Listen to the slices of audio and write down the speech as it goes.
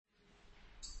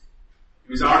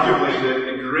He was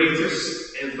arguably the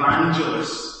greatest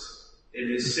evangelist in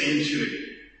his century.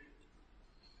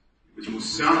 He was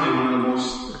most certainly one of the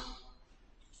most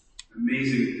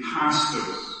amazing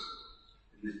pastors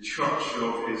in the church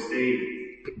of his day.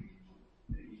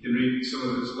 You can read some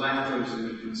of his letters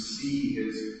and you can see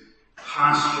his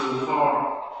pastoral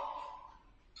heart.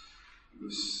 He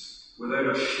was,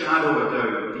 without a shadow of a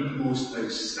doubt, the most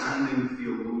outstanding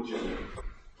theologian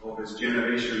of his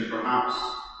generation, perhaps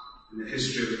in the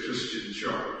history of the Christian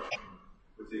church,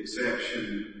 with the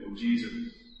exception of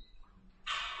Jesus.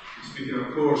 Speaking,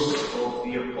 of course, of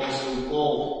the Apostle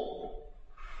Paul.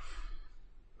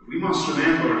 We must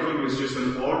remember he was just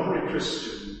an ordinary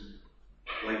Christian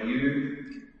like you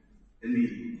and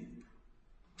me,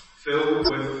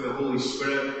 filled with the Holy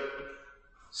Spirit,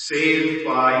 saved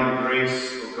by the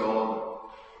grace of God.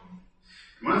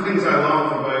 One of the things I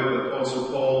love about the Apostle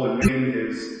Paul and reading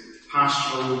his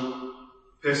pastoral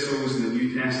epistles in the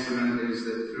New Testament is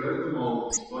that throughout them all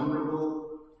he's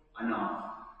vulnerable enough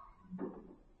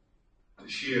to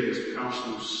share his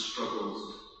personal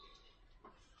struggles.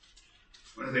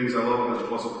 One of the things I love about the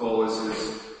Apostle Paul is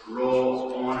his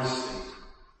raw honesty.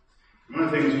 One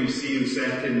of the things we see in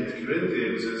 2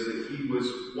 Corinthians is that he was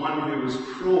one who was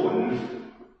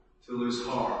prone to lose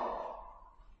heart,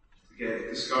 to get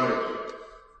discouraged.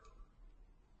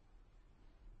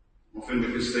 Often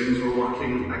because things were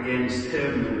working against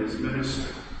him and his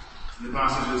ministry. In the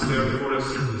passages there before us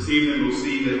this evening, we'll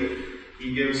see that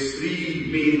he gives three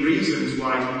main reasons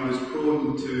why he was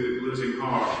prone to losing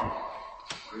heart,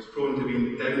 or he's prone to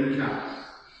being downcast.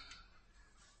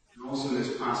 And also in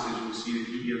this passage we'll see that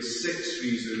he gives 6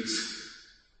 reasons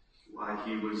why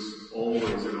he was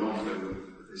always and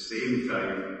often, at the same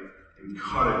time,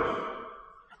 encouraged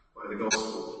by the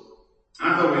gospel. And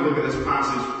I thought we'd look at this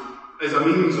passage as a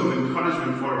means of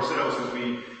encouragement for ourselves as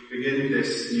we begin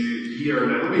this new year.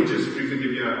 Now let me just briefly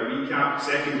give you a recap.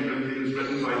 2 Corinthians,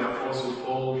 written by the Apostle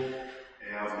Paul.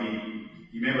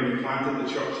 You remember he planted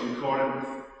the church in Corinth.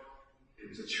 It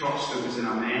was a church that was in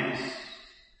a mess.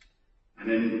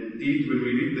 And indeed, when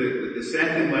we read the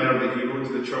second letter that he wrote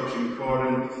to the church in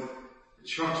Corinth, the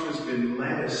church has been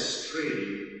led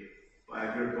astray by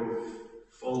a group of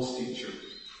false teachers,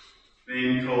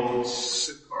 men called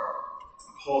super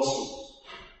apostles.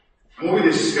 And what we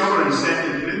discover in 2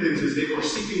 Corinthians is they were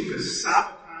seeking to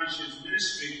sabotage his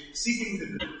ministry, seeking to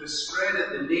discredit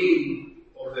the name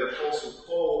of the Apostle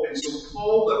Paul. And so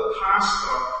Paul, the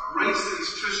pastor, writes to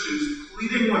these Christians,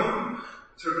 pleading with them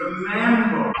to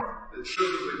remember the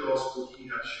truth of the gospel he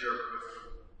had shared with them.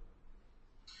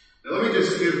 Now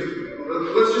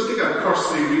let's just take a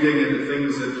cursory reading of the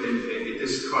things that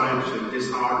discouraged and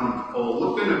disheartened Paul.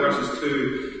 Look down at verses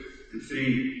 2 and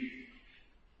 3.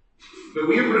 But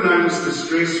we have renounced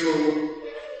disgraceful,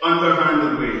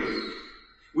 underhanded ways.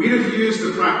 We refuse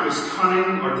to practice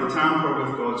cunning or to tamper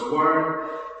with God's word,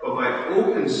 but by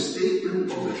open statement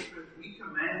of the truth, we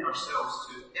commend ourselves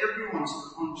to everyone's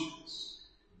conscience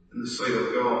in the sight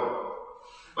of God.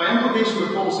 By implication,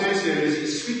 what Paul says here is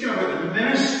he's speaking about the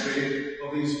ministry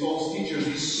of these false teachers,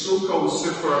 these so-called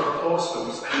super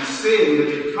apostles, and he's saying that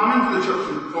they come into the church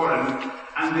in Corinth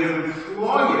and they're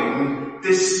employing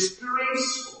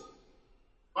disgraceful,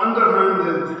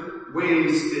 underhanded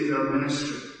ways in their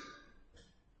ministry.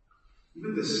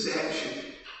 Even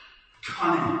deception,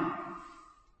 cunning.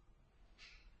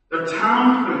 They're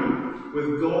tampering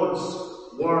with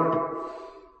God's word.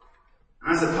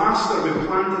 And as a pastor who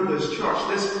planted this church,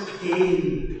 this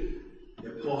pained the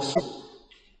apostles.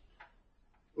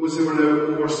 Those who were now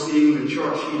overseeing the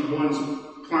church he'd once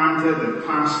planted and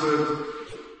pastored,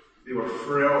 they were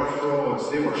frauds,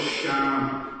 they were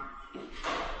sham.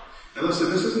 Now listen,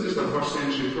 this isn't just a first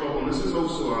century problem, this is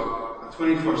also a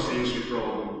 21st century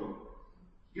problem.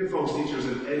 You get false teachers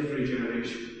in every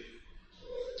generation.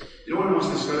 You know one of the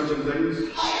most discouraging things?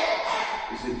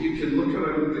 Is that you can look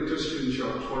around the Christian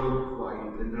church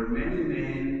worldwide and there are many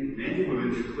men, many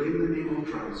women who claim the name of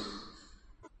Christ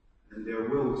and they're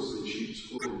wolves in sheep's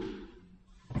clothing.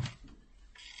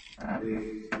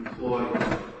 They employ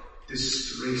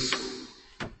disgraceful,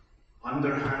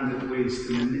 underhanded ways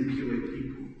to manipulate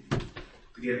people,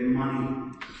 to get money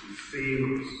and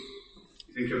favours.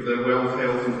 You think of the wealth,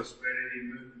 health and prosperity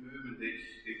movement,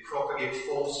 they propagate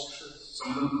false truths.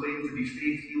 Some of them claim to be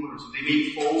faith healers. They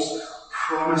make false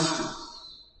promises.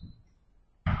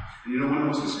 And you know, one of the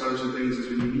most discouraging things is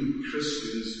when you meet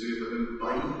Christians who have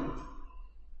imbibed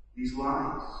these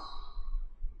lies.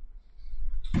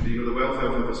 You know, the wealth,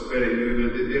 health and prosperity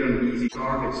movement, they're an easy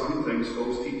target. Sometimes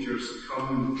false teachers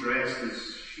come dressed as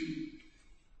sheep.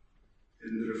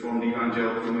 In the Reformed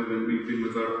Evangelical movement,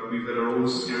 we've had our own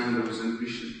scandals in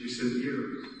recent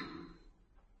years.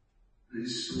 And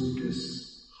it's so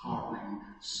disheartening,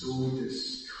 so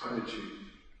discouraging.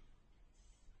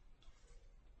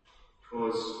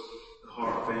 Because the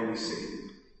heart of any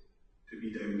saint to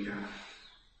be downcast.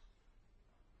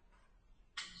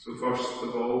 So first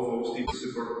of all, false teachers,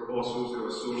 super apostles, they were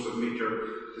a source of major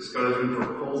discouragement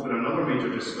for Paul, but another major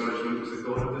discouragement was the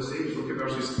God of this age. Look at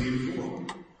verses 3 and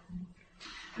 4.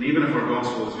 And even if our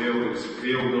gospel is veiled, it's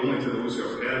veiled only to those who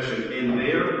are perishing. In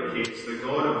their case, the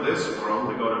God of this world,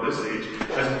 the God of this age,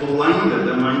 has blinded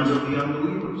the minds of the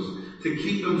unbelievers, to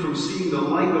keep them from seeing the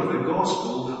light of the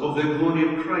gospel of the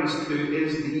glory of Christ, who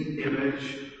is the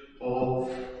image of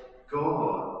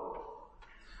God.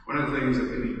 One of the things that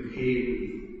really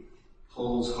pained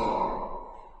Paul's heart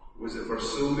was that for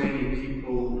so many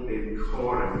people in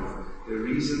Corinth, the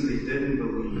reason they didn't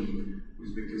believe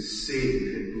was because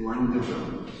Satan had blinded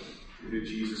them to who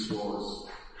Jesus was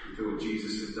and to what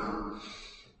Jesus had done.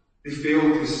 They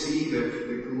failed to see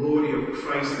the glory of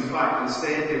Christ. In fact,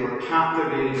 instead they were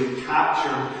captivated and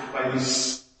captured by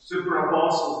these super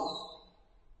apostles,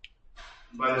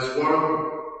 by this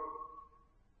world.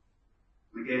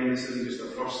 Again, this isn't just a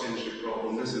first century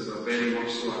problem, this is a very much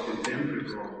so a contemporary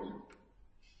problem.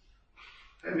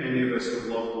 How many of us have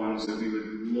loved ones that we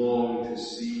would long to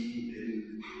see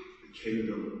in the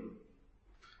kingdom?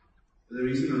 But the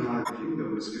reason they're not in the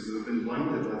kingdom is because they've been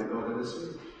blinded by the God of this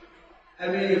age. How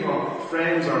many of our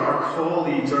friends or our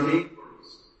colleagues or neighbours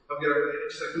have got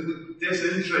just a complete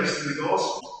disinterest in the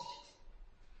gospel?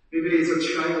 Maybe it's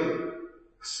a child,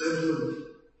 a sibling.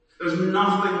 There's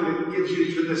nothing that gives you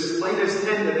even the slightest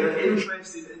hint that they're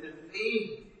interested in the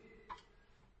faith.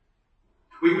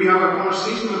 We have a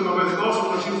conversation with them about the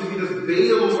gospel, there seems to be this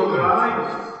veil over their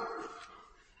eyes.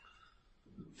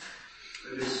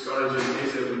 How discouraging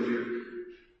is it when you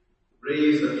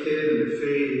raise a kid in the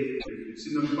faith, you've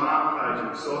seen them baptized,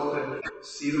 you've sought to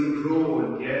see them grow,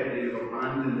 and yet they've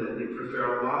abandoned it. They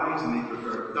prefer lies and they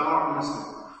prefer darkness,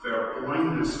 they prefer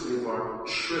blindness over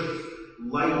truth,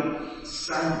 light,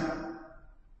 sound.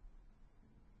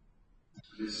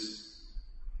 This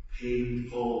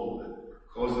pained Paul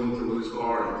that caused them to lose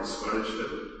heart and discouraged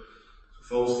them.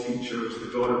 False teachers, the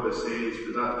God of this age,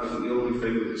 but that wasn't the only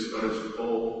thing that discouraged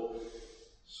Paul.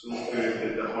 So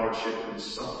good the hardship and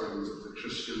sufferings of the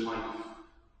Christian life,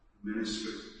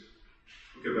 ministry.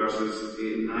 Look at verses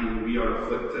 8 and 9. We are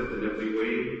afflicted in every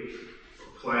way,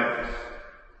 perplexed,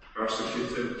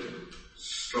 persecuted,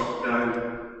 struck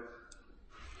down.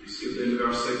 You see it in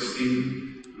verse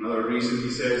 16. Another reason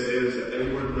he says there is that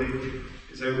outwardly,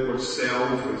 his outward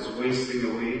self is wasting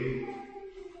away.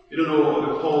 You don't know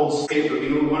what Paul's state, but you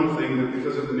know one thing, that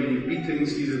because of the many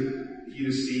beatings he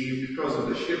received, because of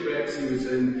the shipwrecks he was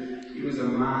in, he was a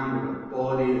man with a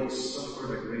body that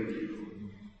suffered a great deal.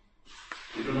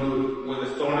 You don't know what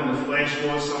the thorn in the flesh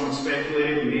was. Someone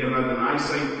speculated he may have had an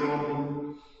eyesight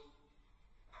problem.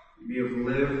 He may have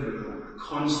lived with a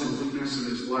constant weakness in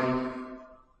his life.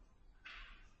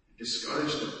 It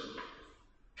discouraged him.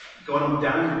 It got him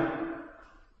down.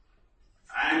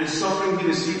 And the suffering he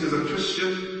received as a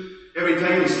Christian, every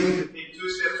time he seemed to take 2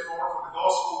 steps forward for the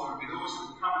gospel, there would be those who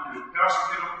would come and who would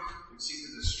persecute him, who would seek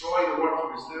to destroy the work he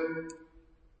was doing. It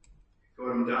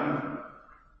got him down.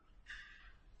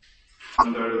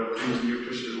 And there are times in your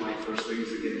Christian life, there's things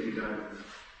that get you down.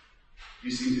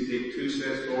 You seem to take 2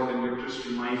 steps forward in your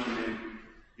Christian life and then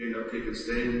you end up taking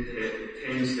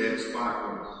 10 steps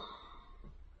backwards.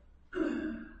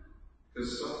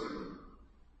 Because of suffering,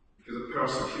 because of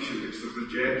persecution, because of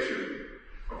rejection.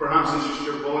 Or perhaps it's just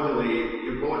your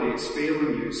body, it's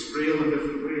failing you, it's frail in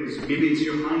different ways. Maybe it's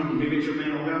your mind, maybe it's your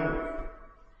mental health.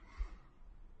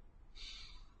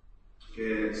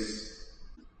 It's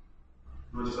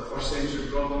not just a first century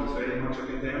problem, it's very much a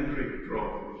contemporary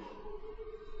problem.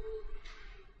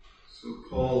 So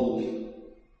Paul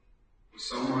was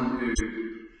someone who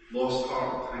lost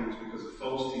heart at times because of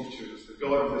false teachers, the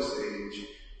God of this age,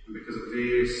 and because of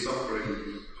various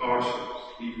suffering, hardships,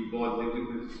 even bodily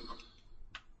weakness.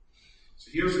 So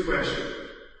here's the question.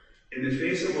 In the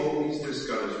face of all these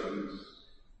discouragements,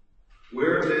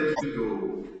 where did he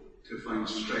go to find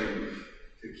strength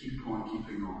to keep on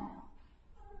keeping on?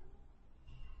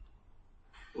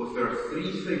 Well, if there are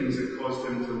 3 things that caused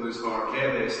him to lose heart,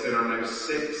 get this, there are now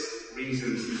 6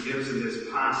 reasons he gives in this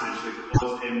passage that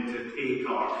caused him to take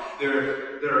heart.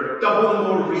 There are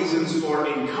double more reasons for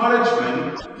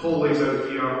encouragement Paul lays out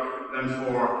here than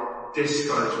for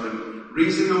discouragement.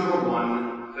 Reason number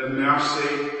 1, the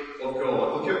mercy of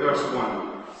God. Look at verse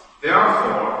 1.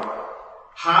 Therefore,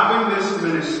 having this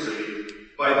ministry,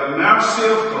 by the mercy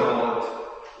of God,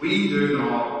 we do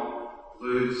not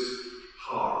lose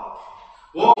heart.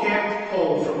 What kept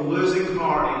Paul from losing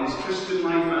heart in his Christian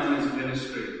life and in his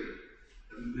ministry?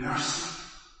 The mercy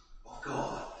of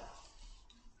God.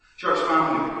 Church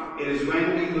family, it is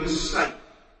when we lose sight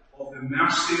of the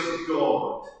mercy of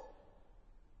God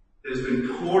that has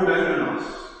been poured out on us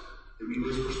that we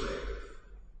lose perspective,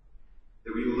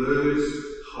 that we lose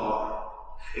heart.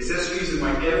 It's this reason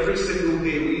why every single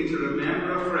day we need to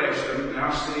remember afresh the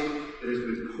mercy that has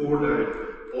been poured out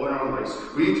on our lives.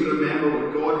 We need to remember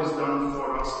what God has done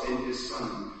for us in His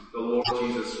Son, the Lord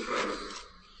Jesus Christ.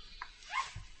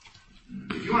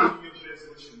 If you want a New Year's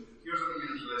resolution, here's a New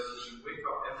Year's resolution. Wake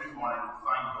up every morning and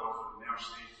thank God for the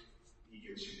mercy He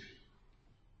gives you.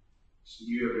 It's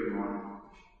new every morning.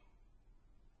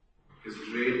 Because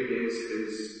great is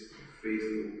His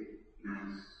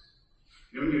faithfulness.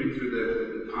 You know, when you read through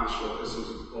the pastoral epistles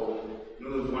of Paul, you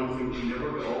know the one thing he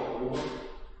never got over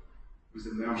was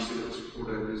the mercy that was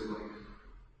poured out in his life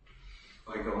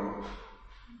by God.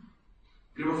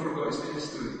 He never forgot his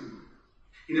testimony.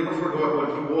 He never forgot what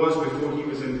he was before he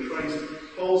was in Christ.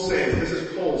 Paul said, this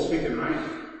is Paul speaking, right?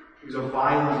 He was a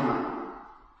violent man.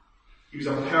 He was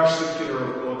a persecutor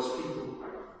of God's people.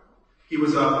 He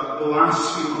was a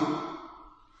blasphemer.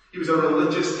 He was a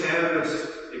religious terrorist,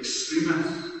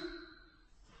 extremist.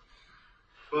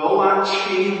 But all that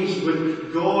changed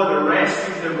when God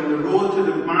arrested him on the road to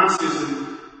Damascus,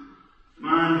 and the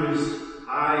man whose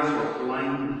eyes were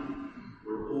blind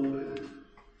were opened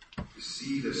to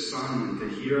see the sun and to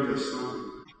hear the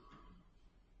sun.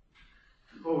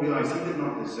 And Paul realized he did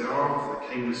not deserve the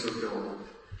kindness of God.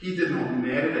 He did not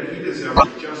merit it. He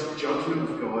deserved the just judgment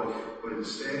of God, but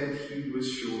instead he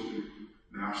was shown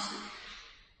mercy.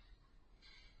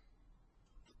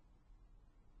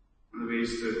 One of the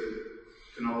ways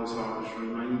to know his heart is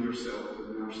remind yourself of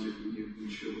the mercy that you've been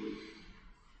shown.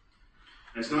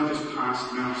 And it's not just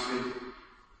past mercy,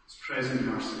 it's present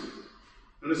mercy.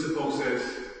 Notice that Paul says,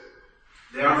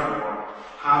 therefore,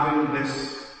 having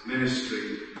this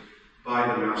ministry by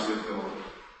the mercy of God.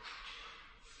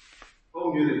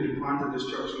 Paul knew that he planted this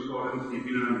church in Corinth. He'd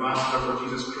been an ambassador for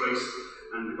Jesus Christ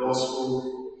and the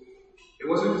gospel. It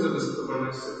wasn't because of his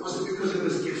cleverness. It wasn't because of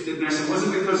his giftedness. It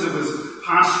wasn't because of his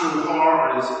pastoral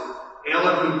heart or his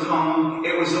eloquent tongue.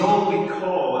 It was all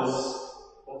because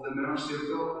of the mercy of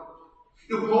God.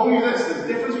 You know, Paul knew this. The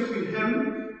difference between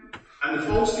him and the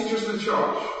false teachers in the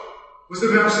church was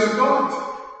the mercy of God.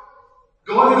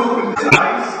 God had opened his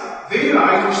eyes. Their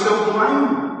eyes were still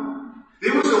blind.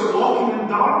 They were still walking in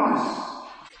darkness.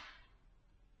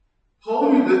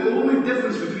 Paul knew the only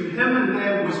difference between him and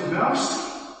them was mercy.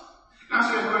 Can I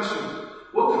ask you a question?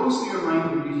 What comes to your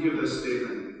mind when you hear this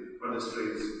statement or this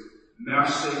phrase?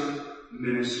 Mercy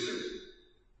ministry.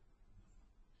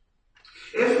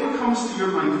 If what comes to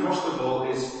your mind, first of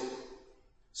all, is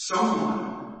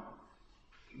someone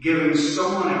giving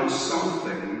someone else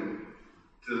something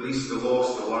to release the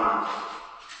lost alive,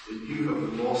 then you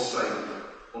have lost sight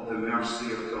of the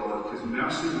mercy of God. Because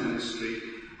mercy ministry,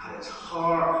 at its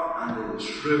heart and its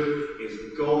root,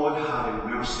 is God having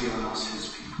mercy on us, His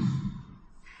people.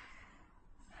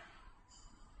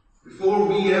 Before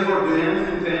we ever do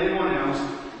anything to anyone else,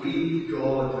 we,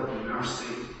 God, have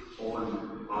mercy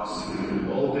on us.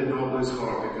 Paul did not lose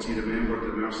heart because he remembered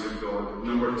the mercy of God.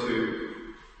 Number two,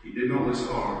 he did not lose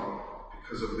heart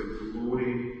because of the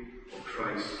glory of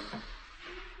Christ.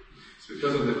 It's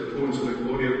because of the components of the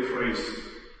glory of Christ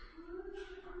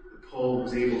that Paul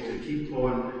was able to keep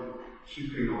on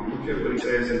keeping on. Look at what he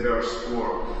says in verse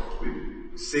 4.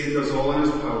 Satan does all in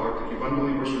his power to keep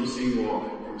unbelievers from seeing what?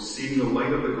 From seeing the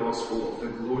light of the gospel of the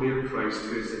glory of Christ,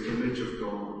 who is the image of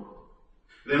God.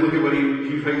 Then look at what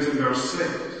he writes in verse 6.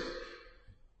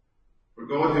 For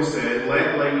God who said,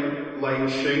 let light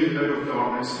shine out of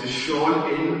darkness, has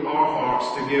shone in our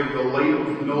hearts to give the light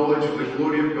of knowledge of the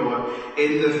glory of God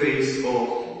in the face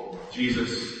of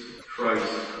Jesus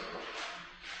Christ.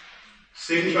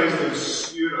 Satan tries to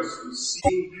obscure us from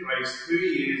seeing Christ, who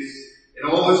He is, in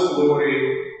all His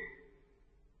glory.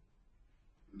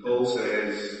 And Paul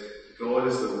says, God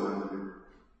is the one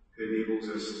who enables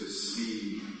us to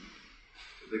see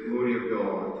the glory of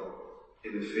God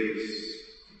in the face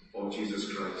of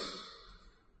Jesus Christ.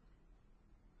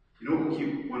 You know what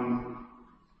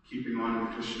keeping on in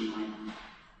the Christian life?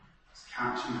 It's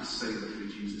catching the sight of who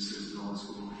Jesus is in all His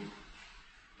glory.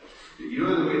 You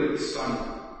know the way that the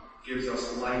sun gives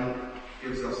us light,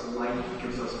 gives us light,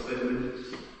 gives us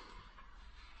vitamins.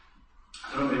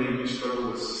 I don't know if any of you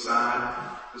struggle with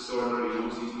SAD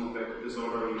disorder, seasonal affective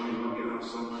disorder, you're not getting enough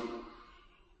sunlight.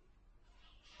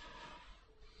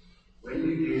 When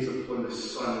you gaze upon the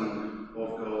Son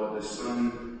of God, the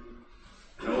Son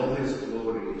In all his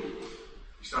glory, you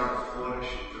start to flourish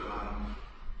and thrive.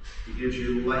 He gives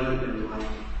you light and life.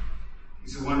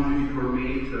 He's the one who you were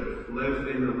made to live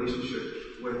in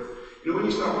relationship with. You know, when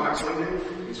you start backsliding,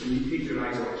 it's when you take your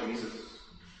eyes off Jesus.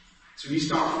 So when you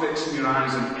start fixing your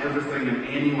eyes on everything and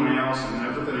anyone else and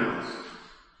everything else.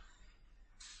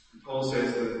 And Paul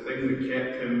says the thing that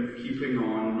kept him keeping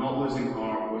on, not losing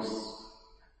heart, was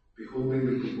beholding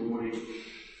the glory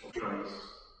of Christ.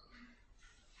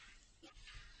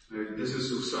 Now, this is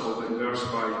so subtle, but in verse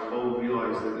 5, Paul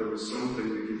realized that there was something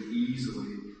that could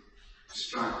easily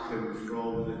distract him from the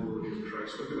glory of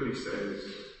Christ. Look at what he says.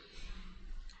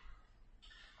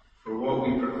 For what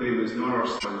we proclaim is not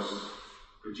ourselves,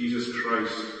 but Jesus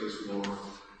Christ is Lord.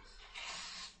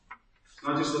 It's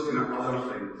not just looking at other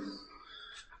things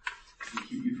that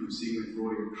keep you from seeing the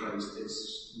glory of Christ,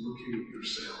 it's looking at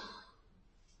yourself.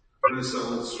 One of the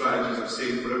subtle strategies of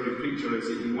saying for every preacher is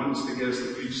that he wants to get us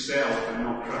to preach self and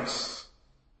not Christ.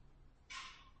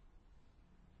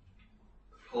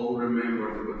 Paul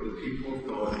remembered that what the people of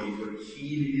God need, what he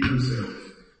needed himself,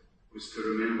 was to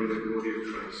remember the glory of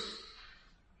Christ.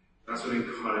 That's what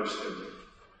encouraged him.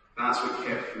 That's what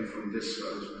kept him from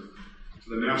discouragement. So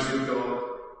the mercy of God,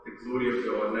 the glory of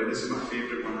God. Now this is my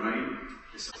favourite one, right?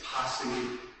 The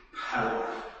surpassing power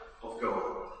of God.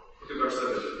 Look at verse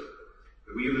 7.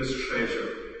 But we have this treasure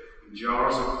in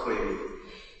jars of clay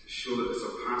to show that the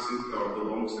surpassing power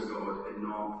belongs to God and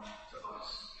not to us.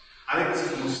 I think this is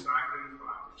the most staggering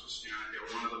fact of Christianity, or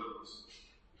one of the most.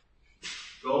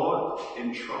 God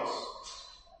entrusts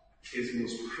his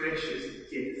most precious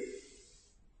gift,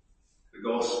 the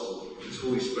gospel, his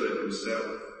Holy Spirit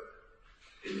himself,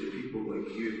 into people like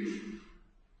you.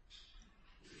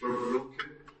 We're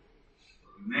broken,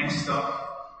 we're messed up,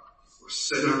 we're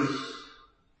sinners,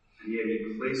 and yet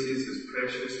he places his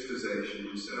precious possession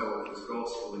himself, his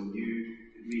gospel, in you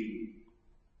and me.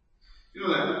 You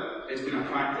know that it's been a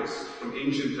practice from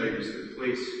ancient times to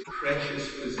place precious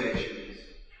possessions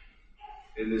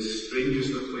in the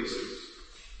strangest of places.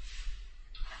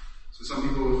 So some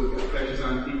people look at a precious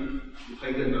antique, they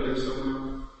hide it in their house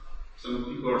somewhere. Some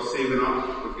people are saving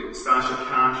up, they've got a stash of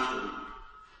cash, and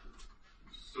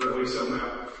store it away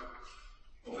somewhere,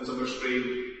 often somewhere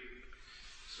strange.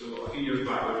 So a few years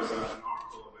back there was an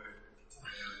article about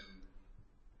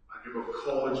a group of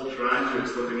college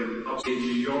graduates living in upstate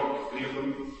New York, 3 of them,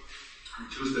 and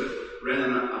chose to rent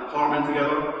an apartment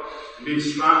together. And being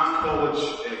strapped college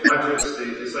graduates, they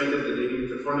decided that they needed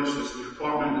to furnish this new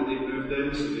apartment that they'd moved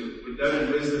in, so they went down and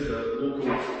visited a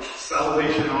local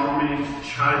Salvation Army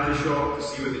charity shop to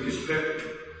see what they could strip.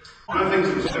 One of the things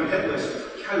that was on the hit list was a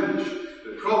couch.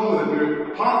 The problem with their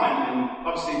apartment in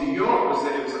upstate New York was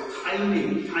that it was a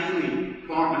tiny, tiny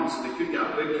apartment, so they couldn't get a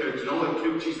big couch, and all the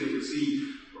couches they could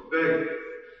see were big.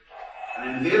 And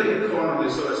then there in the corner they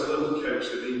saw this little couch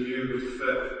that they knew would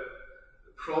fit.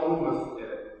 The problem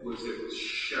with it was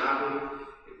shabby,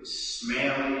 it was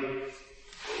smelly,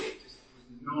 it just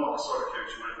was not the sort of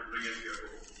couch you wanted to bring into your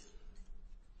home.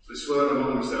 So they swore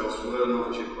among themselves whether or not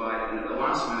they should buy it, and at the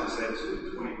last minute they said, it's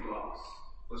only $20.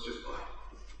 Let's just buy it.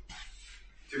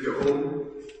 Took it home.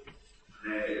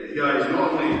 The guys,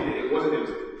 not only, it was an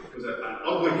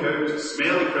ugly couch, a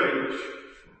smelly couch,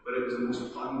 but it was the most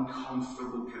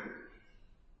uncomfortable couch.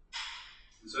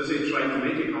 And so as they tried to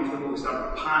make it comfortable, they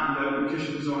started patting down the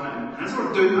cushions on it, and as they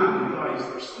were doing that, they realised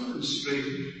there's something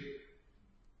strange.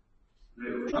 And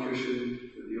out of the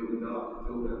cushion that they opened up,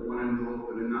 filled out one envelope,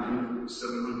 and in that envelope was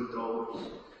 $700.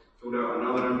 Filled out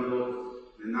another envelope,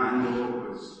 and in that envelope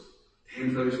was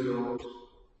 $10,000.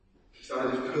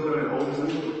 Started just pulling out all these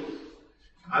envelopes.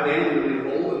 At the end, they had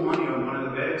all the money on one of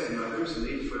the beds in their house, and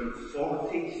they found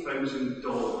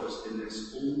 $40,000 in this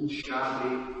old,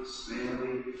 shabby,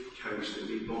 smelly couch that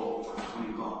they bought for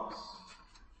 $20.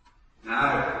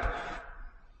 Now,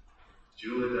 do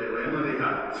you know the dilemma they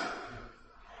had?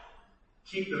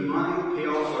 Keep the money, pay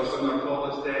off some of their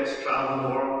college debts, travel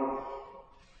the world,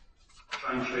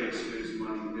 try and trace whose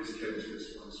money this couch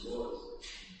this once was.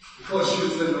 The college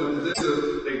students didn't know what to do, so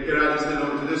the graduates didn't know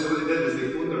what to do, so what they did is they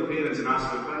phoned their parents and asked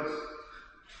for advice.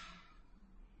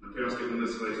 Their parents gave them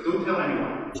this advice: don't tell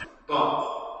anyone, but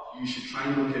you should try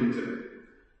and look into it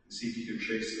and see if you can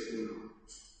trace the owner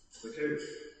of the couch.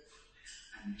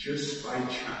 And just by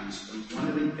chance, on one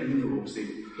of the envelopes they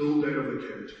pulled out of the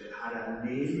couch, it had a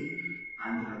name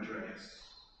and an address.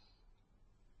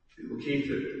 They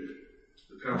located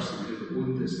the person who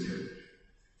owned this couch.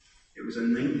 It was a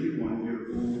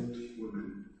 91-year-old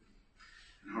woman.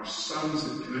 And her sons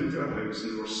had come into her house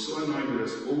and they were so annoyed with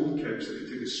this old couch that they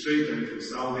took it straight down to the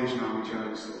Salvation Army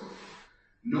charity store,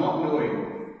 not knowing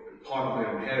that part of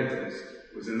their inheritance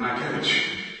was in that couch.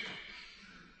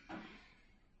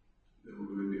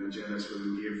 rest with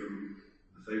and gave them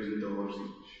 $1,000 each.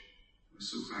 I was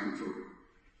so thankful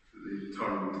that they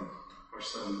returned our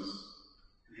son's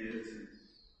inheritance.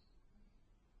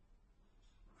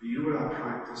 But you know where that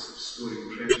practice of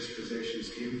storing precious possessions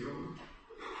came from?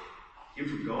 It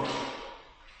came from God.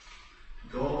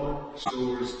 God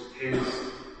stores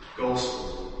His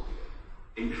gospel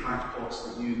in crackpots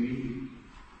like you and me.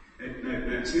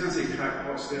 Now, see when I say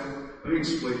crackpots there? Let me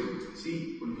explain.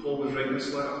 See, when Paul was writing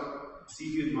this letter, see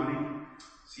if you had money,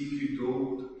 see if you had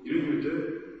gold, you know what you would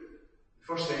do?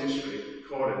 First century,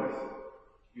 Corinth,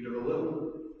 you'd have a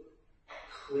little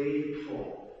clay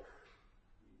pot,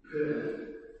 put it in,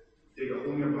 dig a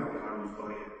hole in your backyard and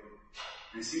buy it.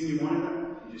 And see when you wanted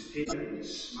it, you just take it and you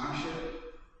smash it.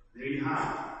 There you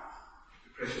have the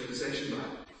precious possession back.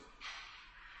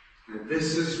 Now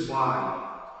this is why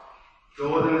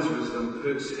God in His wisdom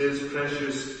puts His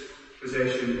precious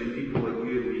possession in people like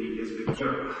you and me, is because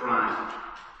we're cracked,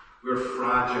 we're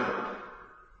fragile.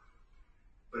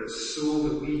 But it's so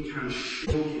that we can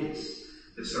showcase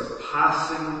the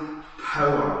surpassing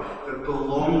power that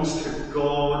belongs to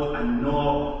God and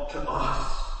not to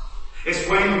us. It's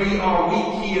when we are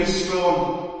weak, He is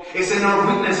strong. It's in our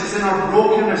weakness, it's in our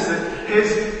brokenness that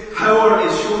His power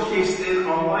is showcased in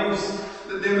our lives.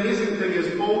 The amazing thing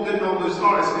is, Paul did not lose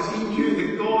heart because he knew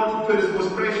that God put His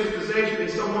most precious possession in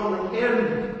someone like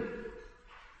him.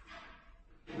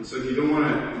 And so if you don't want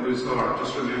to lose heart,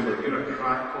 just remember, you're a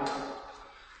crackpot.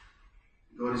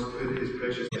 God has put His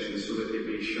precious possessions so that it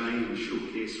may shine and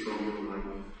showcase from your life.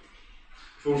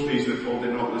 The fourth reason that Paul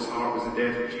did not lose heart was the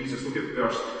death of Jesus. Look at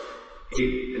verse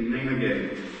 8 and 9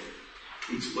 again.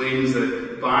 He explains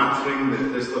that battering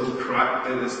that this little crack,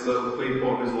 that this little clay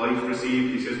pot of his life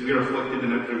received, he says, we are afflicted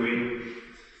in every way,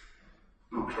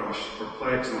 not crushed,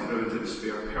 perplexed, not driven to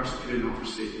despair, persecuted, not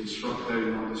forsaken, struck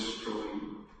down, not destroyed.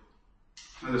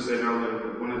 As I said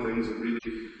earlier, one of the things that really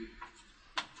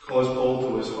caused Paul to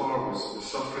lose heart was the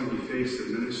suffering he faced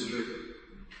in ministry.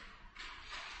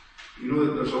 You know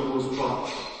that there's all those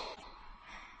buts.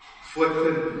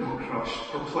 Afflicted, but not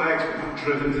crushed. Perplexed, but not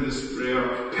driven to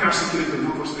despair. Persecuted, but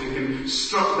not forsaken.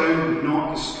 Struck down, but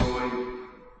not destroyed.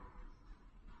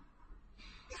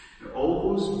 Now,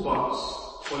 all those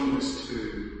buts point us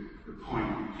to the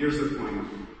point. Here's the point.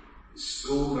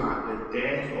 So that the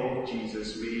death of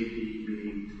Jesus may be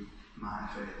made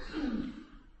manifest.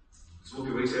 So look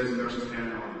at what he says in verses 10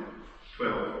 and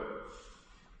 12.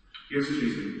 Here's the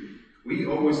reason. We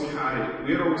are always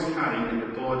carrying in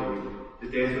the body the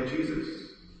death of Jesus,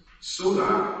 so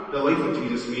that the life of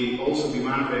Jesus may also be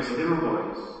manifested in our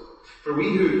bodies. For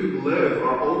we who live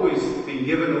are always being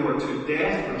given over to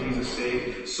death for Jesus'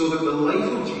 sake, so that the life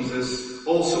of Jesus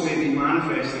also may be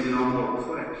manifested in our mortal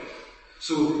flesh.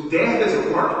 So death is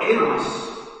at work in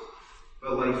us,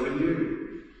 but life in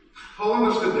you. Paul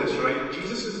understood this, right?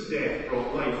 Jesus' death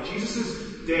brought life.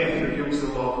 Jesus' death reveals the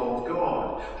love of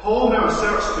God. Paul now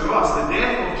asserts to us the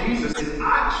death of Jesus is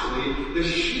actually the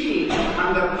shape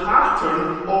and the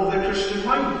pattern of the Christian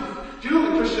life. Do you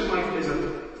know the Christian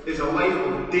life is a life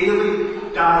of daily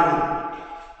dying,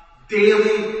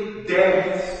 daily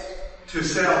death to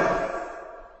self.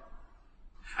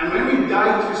 And when we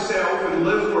die to self and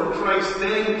live for Christ,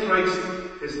 then Christ,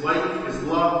 His life, His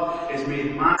love is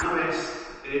made manifest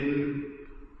in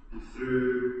and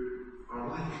through our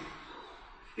life.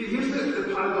 Here's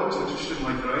the paradox of the Christian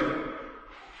life, right?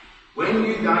 When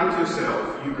you die to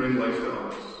self, you bring life to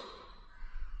others.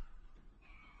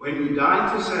 When you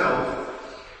die to self,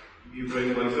 you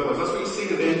bring life to others. That's what he's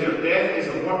saying at the end there. Death is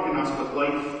a work in us, but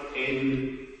life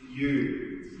in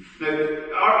you. Now,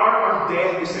 our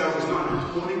death to self is not an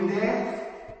atoning death,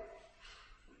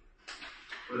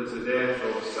 but it's a death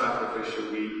of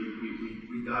sacrificial.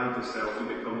 We die to self.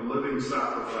 We become living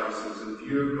sacrifices in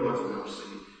view of God's mercy,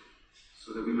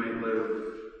 so that we might live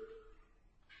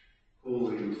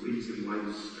holy and pleasing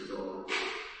lives to God.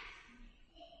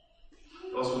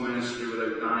 Gospel ministry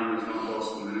without dying is not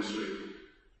gospel ministry.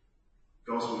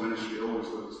 Gospel ministry always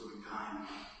looks like dying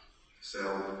to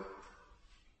self.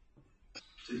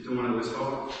 So you don't want to lose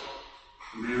heart.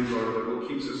 Remember that what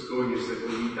keeps us going is that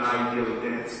when we die daily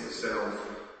deaths to self,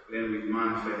 then we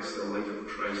manifest the life of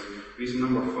Christ. Reason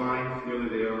number 5, nearly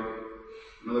there.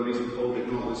 Another reason Paul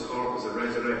did not lose heart was the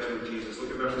resurrection of Jesus.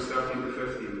 Look at verses 13 to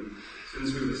 15.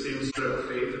 Since we have the same spirit of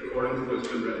faith, according to what's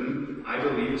been written, I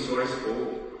believe, so I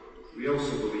spoke. We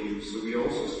also believe, so we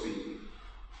also speak.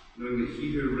 Knowing that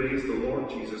He who raised the Lord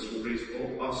Jesus will raise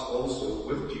us also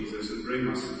with Jesus and bring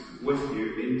us with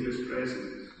you into His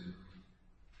presence.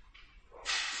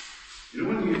 You know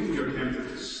when you're tempted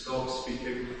to stop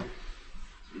speaking,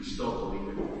 so you stop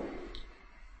believing.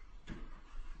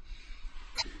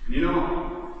 And you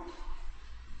know,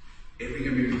 if we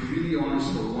can be really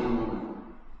honest for one moment,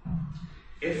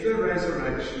 if the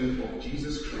resurrection of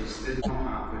Jesus Christ did not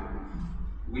happen,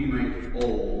 we might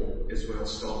all as well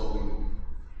stop believing.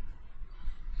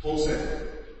 Paul said,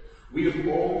 we of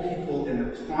all people in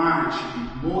the planet should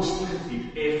be most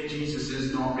pitied if Jesus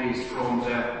is not raised from the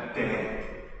dead.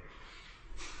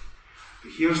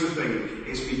 But here's the thing,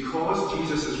 it's because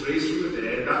Jesus is raised from the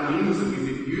dead, that means that we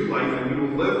get new life and we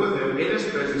will live with him in his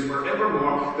presence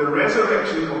forevermore. The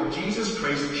resurrection of Jesus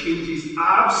Christ changes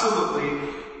absolutely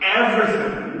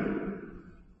everything.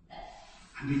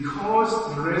 And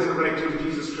because the resurrection of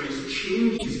Jesus Christ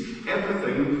changes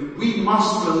everything, we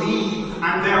must believe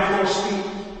and therefore speak.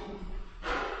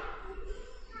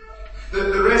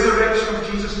 The resurrection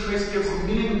of Jesus Christ gives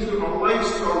meaning to our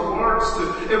lives, to our words,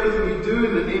 to everything we do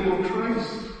in the name of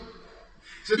Christ.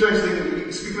 It's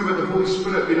interesting, speaking about the Holy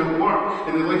Spirit being at work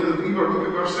in the life of the believer, look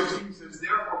at verse 16, says,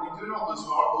 therefore we do not lose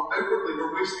heart, though outwardly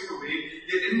we're wasting away,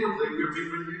 yet inwardly we are being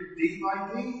renewed day by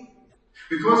day.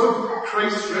 Because of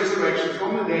Christ's resurrection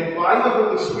from the dead by the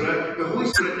Holy Spirit now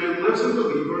lives in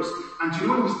believers, and do you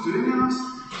know what he's doing in us?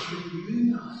 He's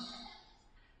renewing us.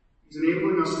 He's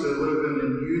enabling us to live in the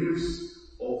newness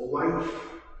of life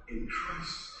in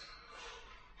Christ.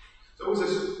 There's always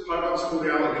this paradoxical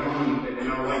reality going on in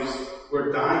our lives.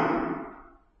 We're dying,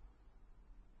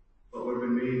 but we've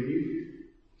been made new.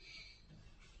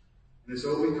 And it's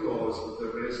all because of the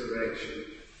resurrection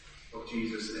of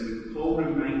Jesus. And when Paul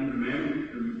reminded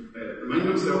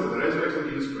himself of the resurrection of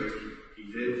Jesus Christ, he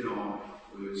did not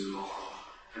lose heart.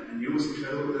 And you know what's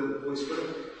incredible with the Holy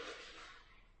Spirit?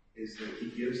 Is that he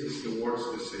gives us the words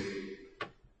to say.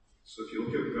 So if you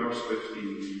look at verse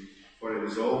 15, for it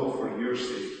is all for your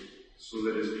sake, so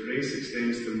that as grace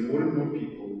extends to more and more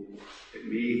people, it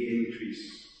may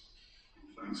increase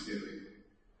in thanksgiving.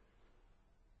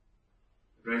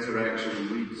 The resurrection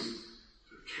leads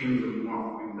to the kingdom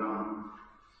work being done.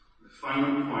 The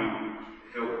final point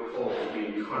to help Paul be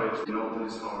encouraged and melt in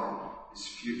his heart is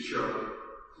future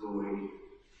glory.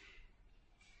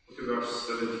 Look at verse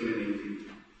 17 and 18.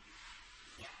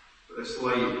 For this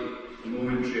light,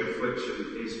 momentary affliction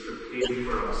is prepared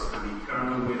for us an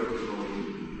eternal weight of glory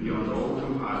beyond all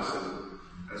comparison,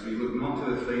 as we look not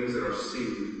to the things that are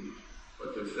seen,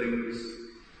 but to things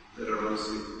that are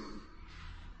unseen.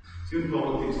 See, when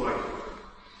Paul looked at his life,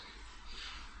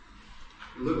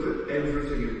 he looked at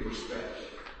everything in perspective.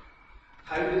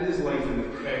 How did his life in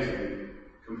the present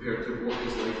compare to what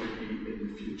his life would be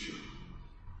in the future?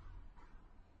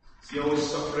 See all his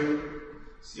suffering?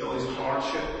 See all his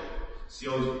hardship? See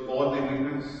all his bodily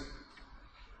weakness?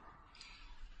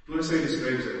 Notice how he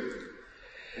describes it.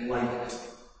 Light.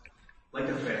 Like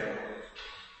a feather.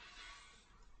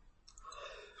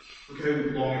 Look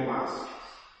how long it lasts.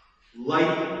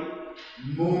 Light,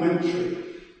 momentary,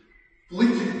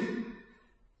 fleeting.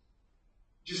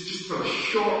 Just for a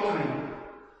short time.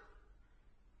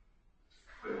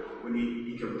 But when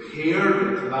he compared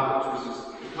it to that which was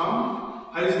to come,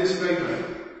 how does he describe it?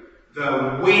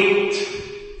 The weight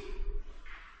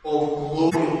of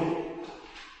glory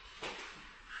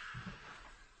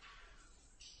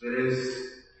that is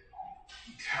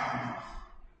eternal,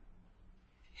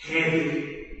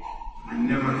 heavy, and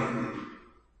never ending.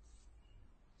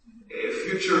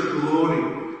 Future glory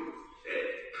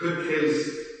put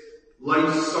his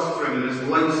life's suffering and his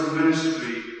life's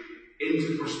ministry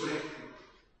into perspective.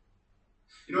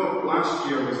 You know, last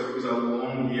year was a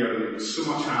long year and so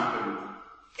much happened.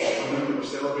 One minute we're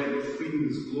celebrating the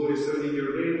Queen's glorious 70-year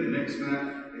reign, the next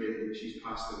minute she's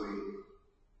passed away.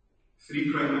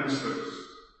 3 Prime Ministers,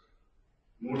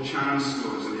 more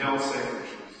Chancellors and Health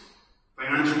Secretaries,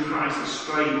 financial crisis,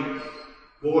 strife,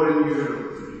 war in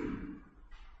Europe.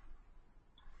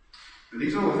 And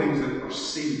these are all things that are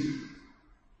seen.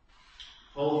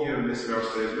 Paul here in this verse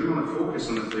says, we don't want to focus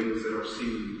on the things that are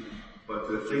seen, but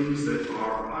the things that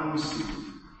are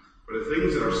unseen. For the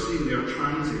things that are seen, they are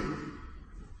transient.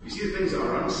 You see the things that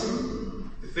are unseen?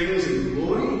 The things in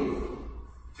glory?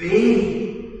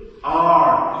 They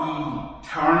are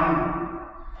eternal.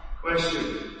 Question,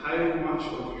 how much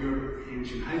of your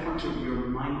attention, how much of your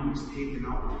mind was taken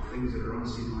up with the things that are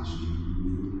unseen last year?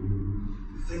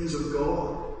 The things of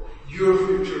God. Your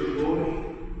future glory.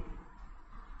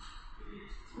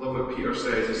 I love what Peter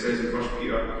says. He says in 1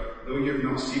 Peter, though you have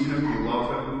not seen him, you love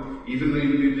him. Even though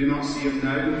you do not see him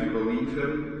now, you believe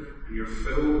him, and you're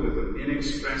filled with an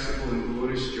inexpressible and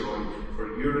glorious joy,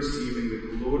 for you're receiving the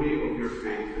glory of your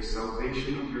faith, the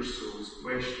salvation of your souls.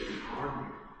 Question, are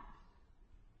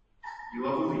you? You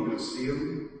love him, but you don't see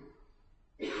him.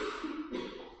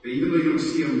 But even though you don't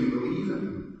see him, you believe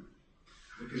him.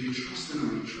 Because you trust in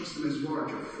him, you trust in his word,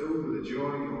 you're filled with the joy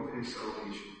of his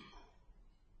salvation.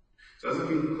 So as I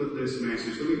conclude this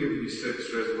message, let me give you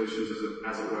 6 resolutions,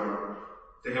 as it were,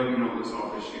 to help you not lose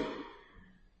heart this year.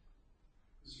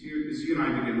 As you and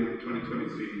I begin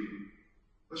 2023,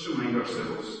 let's remind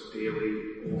ourselves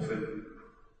daily, often,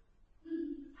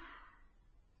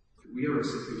 that we are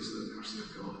recipients of the mercy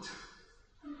of God.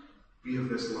 We have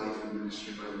this life and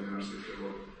ministry by the mercy of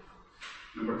God.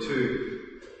 Number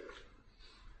 2,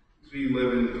 as we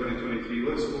live in 2023,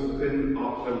 let's open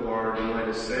up the Word and let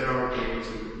us set our gaze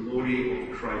on the glory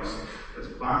of Christ. Let's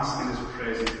bask in His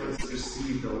presence. Let's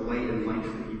receive the light and life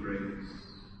that He brings.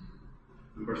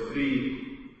 Number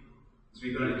 3, as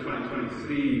we go into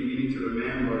 2023, we need to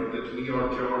remember that we are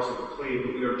jars of clay,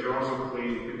 but we are jars of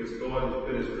clay because God has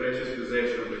put His precious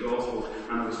possession of the gospel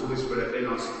and of His Holy Spirit in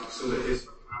us so that His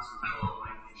surpassing power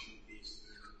might be peace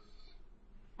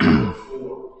through us. Number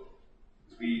 4,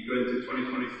 as we go into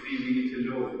 2023, we need to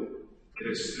know that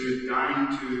it's through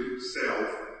dying to self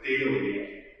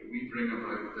daily that we bring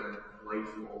about the life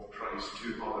of Christ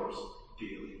to others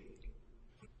daily.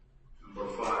 Number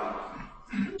 5,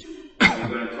 as we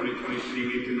go into 2023,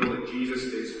 we need to know that Jesus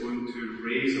is going to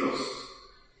raise us.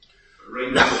 But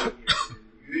right now, He is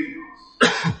renewing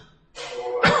us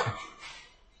for our future.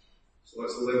 So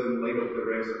let's live in light of the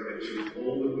resurrection.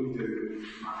 All that we do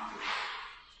matters.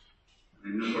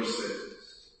 And then number 6,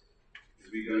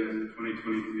 as we go into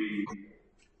 2023,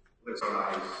 let's our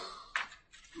eyes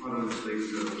not on the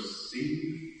things that are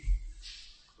seen,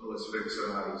 but let's fix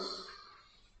our eyes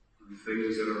on the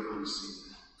things that are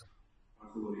unseen. Our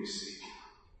glorious Savior.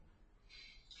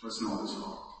 Let's not lose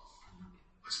heart.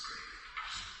 Let's pray.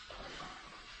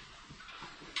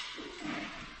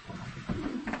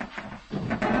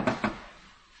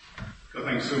 God,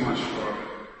 thanks so much for,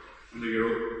 under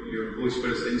your Holy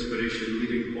Spirit's inspiration,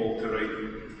 leading Paul to write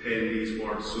and pen these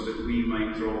words so that we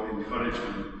might draw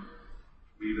encouragement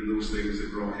from even those things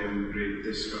that brought him great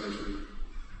discouragement.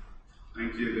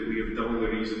 Thank you that we have double the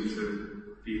reason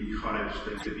to be encouraged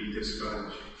than to be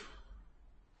discouraged.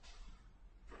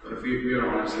 But if we are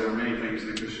honest, there are many things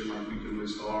in the Christian life we can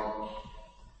lose heart.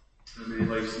 There are many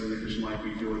lives in the Christian life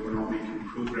we feel like we're not making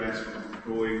progress, we're not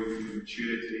growing in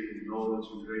maturity and knowledge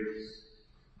and grace.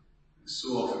 And so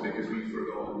often because we've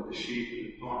forgotten that the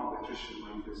shaping part of the Christian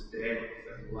life is death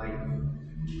and life.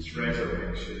 It's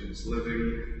resurrection. It's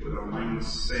living with our minds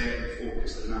set and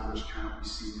focused on that which cannot be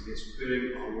seen. It's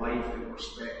putting our life in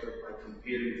perspective by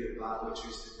comparing to that which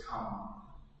is to come.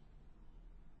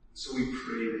 So we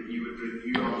pray that you would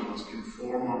renew our minds,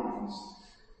 conform our minds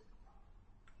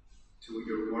to what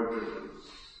your word reveals.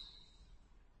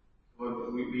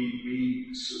 Lord,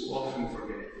 we so often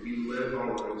forget that we live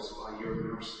our lives by your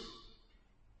mercy.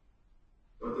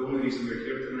 But the only reason we're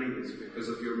here tonight is because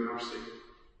of your mercy.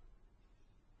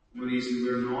 The only reason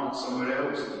we're not somewhere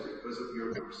else is because of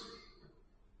your mercy.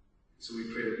 So we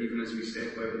pray that even as we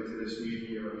step out into this new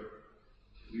year,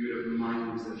 we would have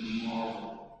minds that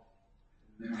marvel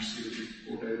the mercy that you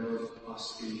poured out of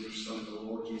us in your Son, the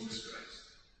Lord Jesus Christ.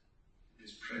 In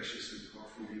His precious and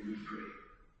powerful name we pray.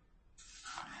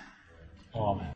 Amen. Amen.